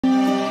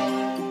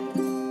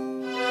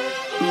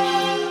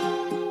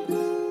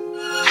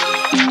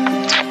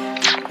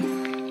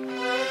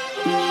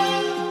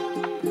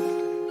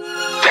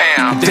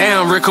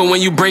Damn, Rico,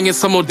 when you bring in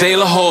some more De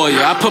La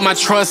Hoya. I put my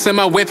trust in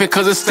my weapon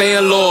cause it's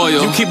staying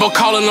loyal. You keep on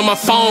calling on my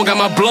phone, got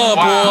my blood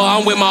boil.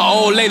 I'm with my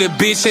old lady,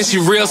 bitch, and she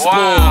real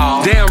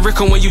spoiled. Damn,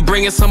 Rico, when you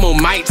bring in some more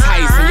Mike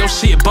Tyson. Your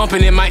shit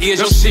bumping in my ears,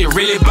 your shit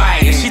really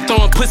biting. She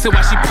throwing pussy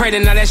while she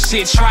pregnant, now that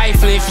shit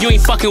trifling. If you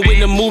ain't fucking with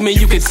the movement,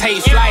 you can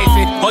take flights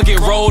or get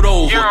rolled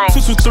over.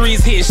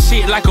 223s hitting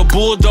shit like a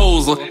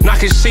bulldozer,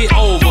 knocking shit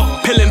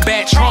over, peeling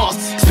back trunks.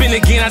 Spin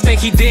again, I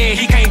think he dead,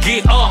 he can't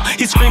get up.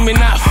 He screaming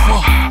out,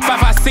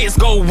 556,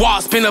 go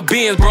walk, spin a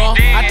Benz, bro.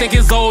 I think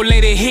his old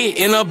lady hit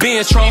in a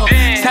Benz truck.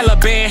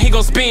 Taliban, he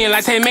gon' spin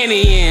like 10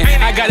 million.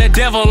 I got a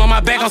devil on my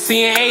back, I'm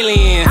seeing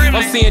aliens.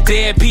 I'm seeing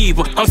dead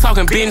people, I'm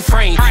talking Ben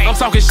Frank. I'm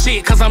talking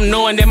shit cause I'm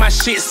knowing that my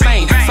shit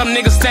stank. Some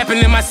niggas stepping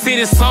in my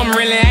city, some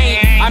really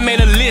ain't. I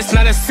made a list,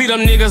 now to see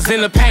them niggas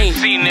in the paint.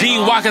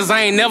 D-Walkers,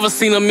 I ain't never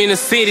seen them in the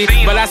city,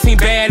 but I seen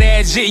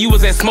badass shit, you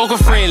was at Smoker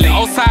Friendly.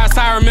 Osiris,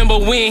 I remember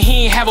when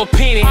he ain't have a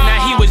penny.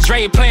 Now he with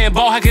Dre playing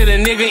ball, how could a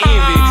nigga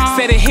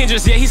envy? Said it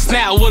Hendrix, yeah, he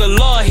snapped with a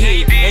love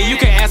hit. And you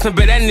can ask him,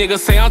 but that nigga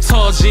say I'm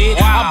tall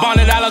shit. I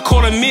bonded out a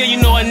 $250,000, you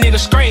know a nigga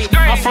straight.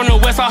 I'm from the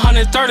West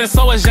 130,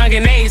 so is Young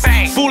and Ace.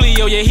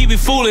 Foolio, yeah, he be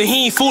fooling,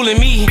 he ain't fooling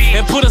me.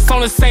 And put us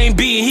on the same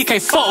beat, he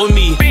can't fuck with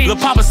me. Lil'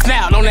 Papa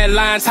snapped on that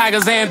line,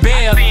 Tigers and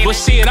Bears. But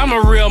shit, I'm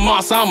a real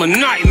monster, I'm a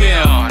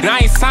nightmare. Now I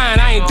ain't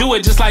signed, I ain't do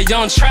it just like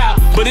Young Trout.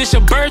 But it's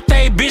your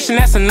birthday, bitch, and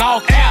that's a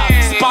knockout.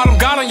 Spot him,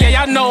 got him,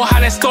 yeah, y'all know how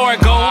that story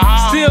go.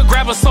 Still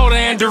grab a soda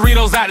and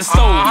Doritos out the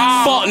stove.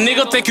 Fuck,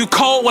 nigga, think you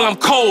cold? Well, I'm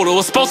colder.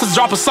 Was supposed to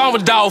drop a song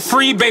with Dog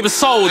Free, Baby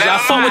Soldier. I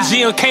fuck with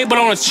GMK, but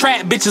on the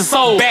track, bitches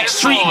old. Back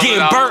street,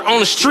 getting burnt on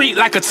the street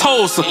like a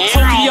toaster.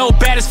 Tokyo,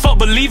 bad as fuck,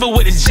 believer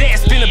with the jet.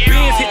 Spin the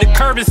Benz, hit the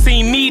curb and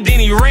see me, then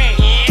he ran.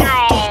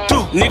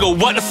 Nigga,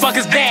 what the fuck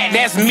is that?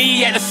 That's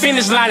me at the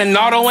finish line and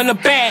auto in the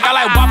back. I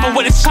like whopping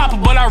with the chopper,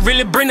 but I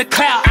really bring the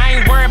clout. I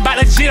ain't worried about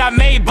the shit I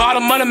made,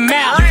 bottom of the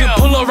map. You can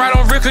pull up right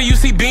on Ricker, you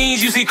see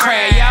beans, you see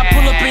crab. Yeah, I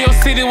pull up in your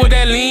city with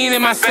that lean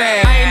in my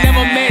sack. I ain't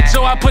never met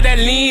Joe, I put that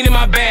lean in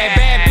my bag.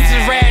 Bad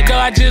bitches rag, though,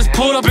 I just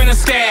pulled up in a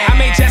scab. I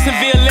made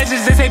Jacksonville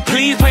legends, they say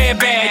please play it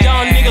bad.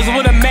 Young niggas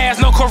with a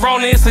mask, no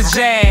corona, it's a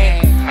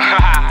jag.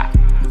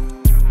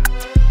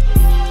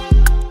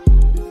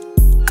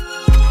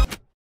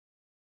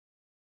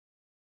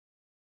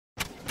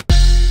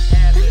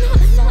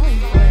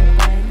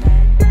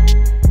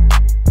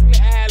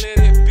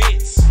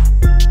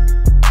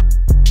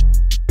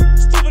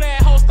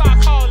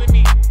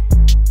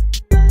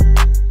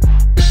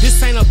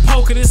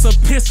 It's a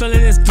pistol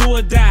and it's do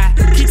or die.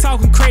 Keep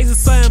talking crazy,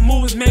 sudden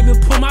movies make me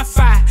pull my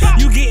fire.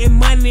 You getting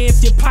money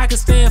if your pocket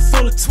stand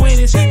full of 20s.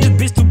 This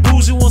bitch too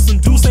bougie, want some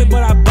Douce,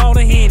 but I bought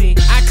a Henny.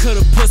 I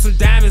could've put some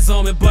diamonds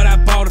on me, but I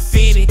bought a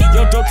Fenty.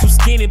 Your dope too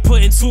skinny,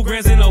 putting 2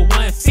 grams in a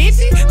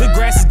 150. The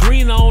grass is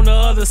greener on the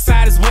other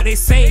side is what they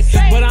say.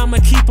 But I'ma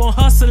keep on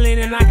hustling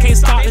and I can't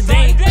stop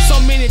today. So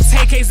many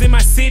TKs in my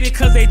city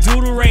cause they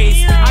do the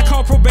race. I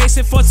called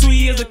probation for 2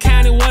 years, the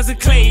county wasn't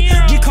clay.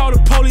 We call the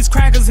police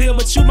crackers here,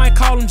 but you might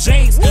call them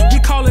Jakes. We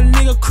call a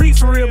nigga creep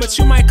for real, but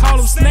you might call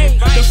him Snake.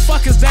 The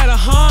fuck is that, a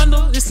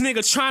Honda? This nigga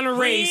tryna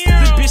race.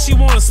 This bitch, she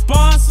want a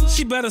sponsor,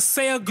 she better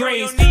say a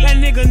grace. That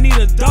nigga need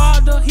a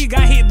doctor, he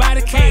got hit by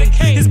the K.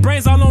 His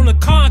brains all on the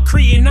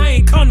concrete and I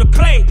ain't come to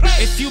play.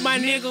 If you my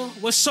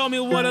nigga, well show me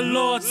what a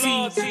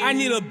loyalty. I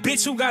need a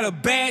bitch who got a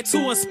bag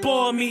too and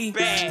spoil me.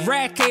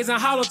 Rat K's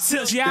and hollow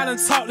tips, yeah I done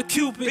talked to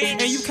Cupid.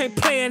 And you can't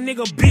play a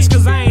nigga bitch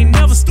cause I ain't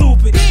never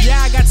stupid.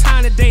 Yeah I got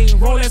time today,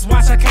 Rolex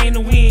watch I came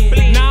to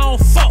win. Now I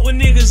don't fuck with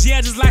niggas,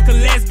 yeah just like a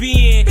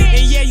lesbian.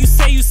 And yeah you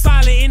say you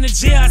solid in the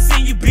jail, I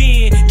seen you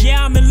been.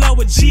 Yeah I'm in love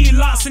with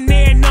G-Locks and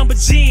their number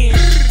G.